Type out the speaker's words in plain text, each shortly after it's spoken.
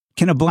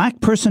Can a black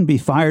person be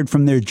fired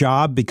from their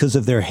job because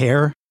of their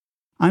hair?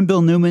 I'm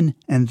Bill Newman,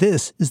 and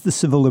this is the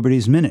Civil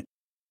Liberties Minute.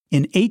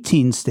 In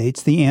 18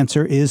 states, the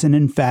answer is an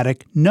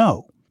emphatic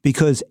no,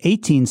 because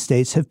 18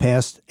 states have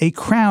passed a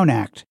Crown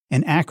Act,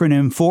 an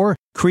acronym for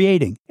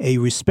Creating a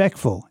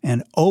Respectful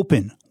and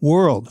Open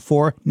World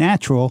for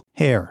Natural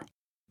Hair.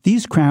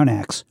 These Crown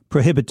Acts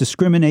prohibit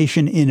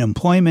discrimination in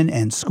employment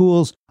and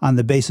schools on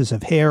the basis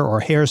of hair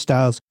or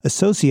hairstyles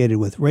associated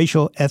with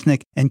racial,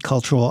 ethnic, and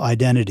cultural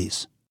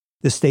identities.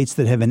 The states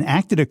that have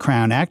enacted a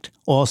Crown Act,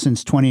 all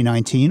since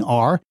 2019,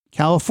 are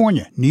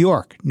California, New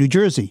York, New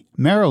Jersey,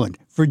 Maryland,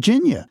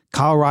 Virginia,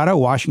 Colorado,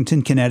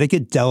 Washington,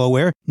 Connecticut,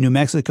 Delaware, New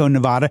Mexico,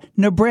 Nevada,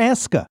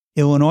 Nebraska,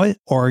 Illinois,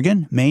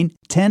 Oregon, Maine,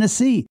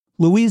 Tennessee,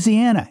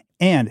 Louisiana,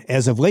 and,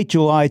 as of late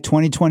July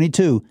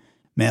 2022,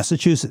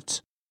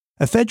 Massachusetts.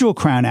 A federal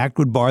Crown Act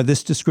would bar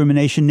this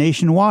discrimination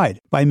nationwide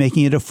by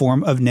making it a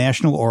form of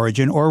national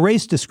origin or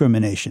race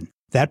discrimination.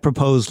 That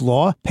proposed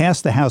law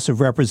passed the House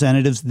of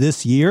Representatives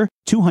this year,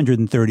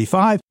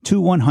 235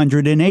 to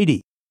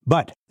 180.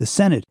 But the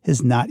Senate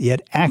has not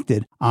yet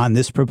acted on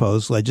this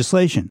proposed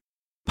legislation.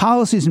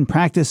 Policies and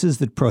practices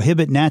that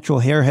prohibit natural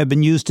hair have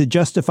been used to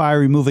justify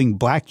removing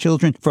black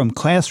children from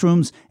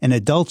classrooms and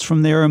adults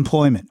from their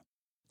employment.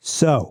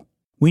 So,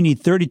 we need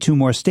 32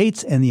 more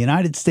states and the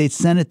United States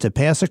Senate to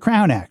pass a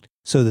Crown Act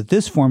so that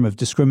this form of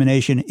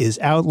discrimination is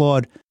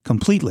outlawed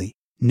completely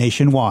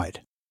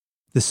nationwide.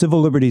 The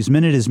Civil Liberties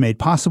Minute is made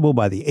possible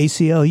by the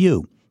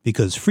ACLU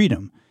because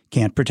freedom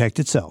can't protect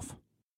itself.